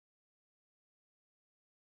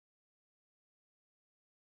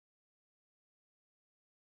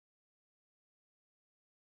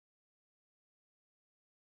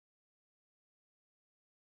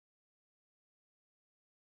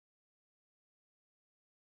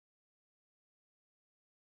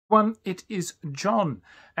One, it is John,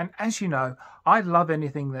 and as you know, I love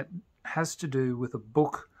anything that has to do with a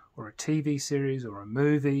book or a TV series or a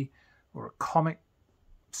movie or a comic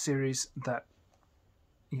series that,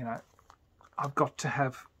 you know, I've got to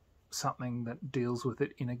have something that deals with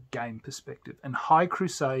it in a game perspective, and High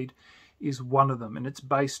Crusade is one of them, and it's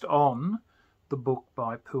based on the book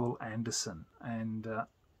by Poul Anderson, and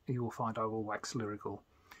you will find I will wax lyrical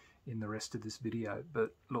in the rest of this video.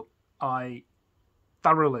 But look, I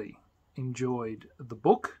thoroughly enjoyed the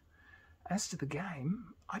book. As to the game,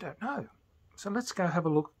 I don't know. So let's go have a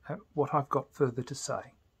look at what I've got further to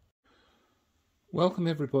say. Welcome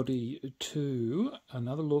everybody to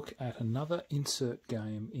another look at another insert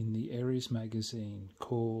game in the Ares magazine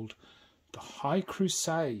called The High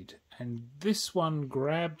Crusade. And this one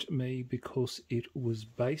grabbed me because it was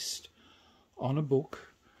based on a book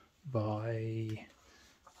by,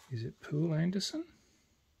 is it Poul Anderson?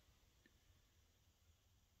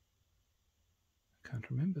 Can't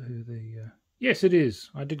remember who the... Yes, it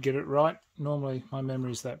is. I did get it right. Normally my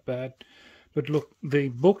memory is that bad. But look, the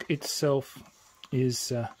book itself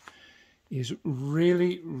is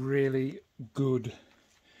really, really good.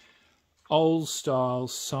 Old-style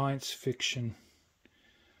science fiction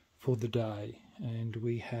for the day. And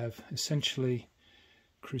we have essentially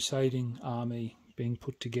crusading army being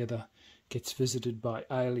put together, gets visited by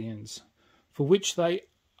aliens, for which they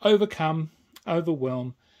overwhelm,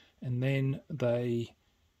 and then they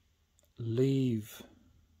leave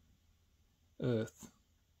Earth,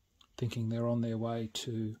 thinking they're on their way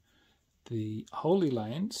to the Holy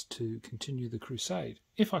Lands to continue the crusade,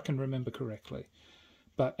 if I can remember correctly.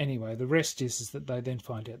 But anyway, the rest is that they then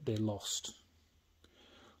find out they're lost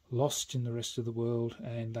in the rest of the world,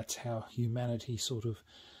 and that's how humanity sort of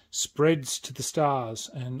spreads to the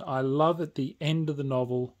stars. And I love at the end of the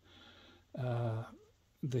novel,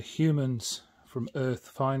 the humans from Earth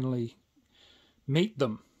finally meet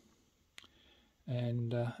them,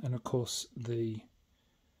 and of course the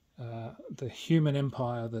human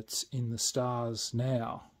empire that's in the stars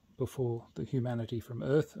now, before the humanity from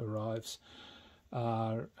Earth arrives,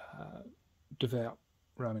 are devout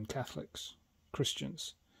Roman Catholics,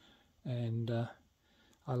 Christians. And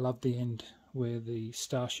I love the end where the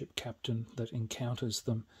starship captain that encounters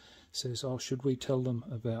them says, "Oh, should we tell them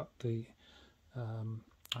about the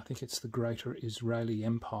I think it's the Greater Israeli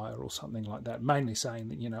Empire," or something like that, mainly saying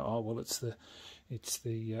that, you know, oh well, it's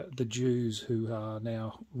the Jews who are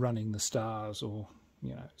now running the stars, or,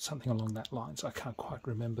 you know, something along that lines. I can't quite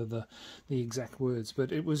remember the exact words,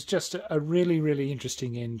 but it was just a really, really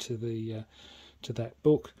interesting end to the to that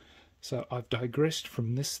book. So I've digressed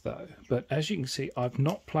from this though, but as you can see, I've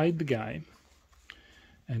not played the game,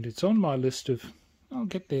 and it's on my list of, I'll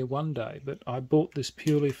get there one day, but I bought this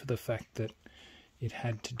purely for the fact that it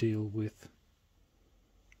had to deal with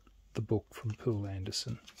the book from Poul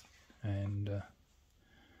Anderson. And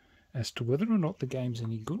as to whether or not the game's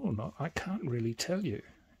any good or not, I can't really tell you.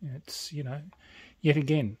 It's, you know, yet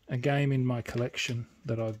again, a game in my collection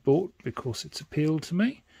that I've bought because it's appealed to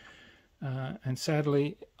me. And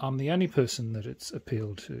sadly, I'm the only person that it's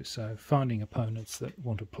appealed to. So finding opponents that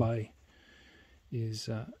want to play is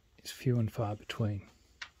few and far between.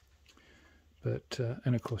 But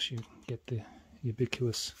and of course you get the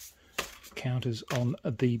ubiquitous counters on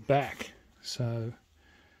the back, so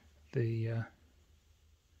the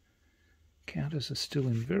counters are still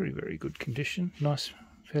in very, very good condition. Nice,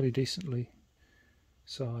 fairly decently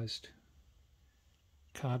sized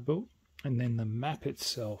cardboard. And then the map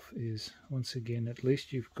itself is, once again, at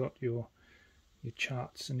least you've got your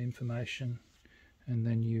charts and information, and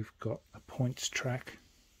then you've got a points track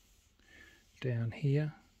down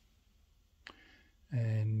here,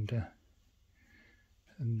 and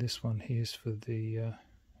this one here's for the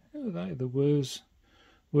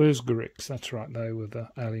Wurzgeriks. That's right, they were the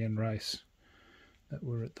alien race that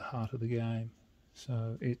were at the heart of the game.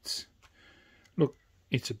 So it's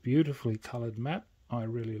a beautifully coloured map. I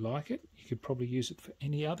really like it. You could probably use it for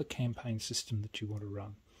any other campaign system that you want to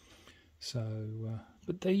run. So,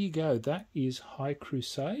 but there you go. That is High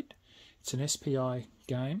Crusade. It's an SPI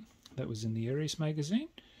game that was in the Ares magazine.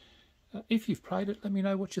 If you've played it, let me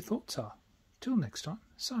know what your thoughts are. Till next time,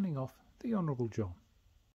 signing off, the Honourable John.